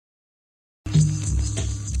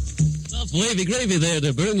enough wavy gravy there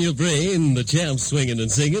to burn your brain. The champs swinging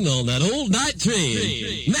and singing on that old night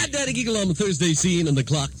train. Mad Daddy Giggle on the Thursday scene, and the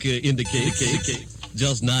clock indicates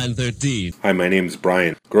just 9:13. Hi, my name is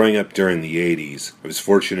Bryan. Growing up during the 80s, I was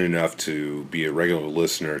fortunate enough to be a regular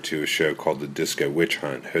listener to a show called The Disco Witch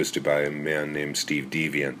Hunt, hosted by a man named Steve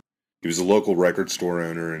Deviant. He was a local record store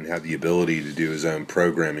owner and had the ability to do his own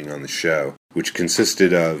programming on the show, which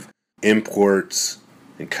consisted of imports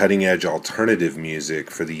and cutting-edge alternative music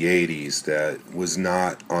for the 80s that was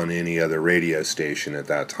not on any other radio station at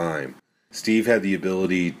that time. Steve had the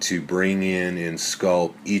ability to bring in and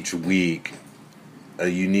sculpt each week a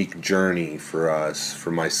unique journey for us, for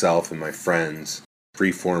myself and my friends.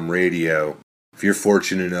 Freeform radio. If you're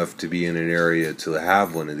fortunate enough to be in an area to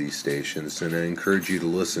have one of these stations, then I encourage you to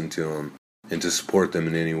listen to them and to support them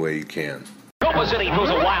in any way you can. Copa City throws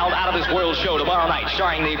a wild out-of-this-world show tomorrow night,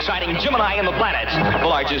 starring the exciting Gemini and the Planets, the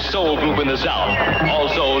largest soul group in the South.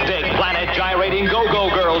 Also, dig planet gyrating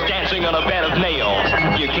go-go girls dancing on a bed of nails.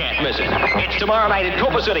 You can't miss it. It's tomorrow night at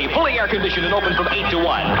Copa City, fully air-conditioned and open from 8 to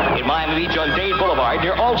 1. In Miami Beach on Dade Boulevard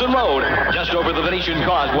near Alton Road, just over the Venetian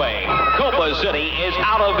Causeway. Copa City is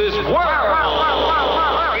out of this world.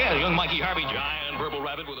 Yeah, young Mikey Harvey, giant purple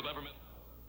rabbit with a peppermint.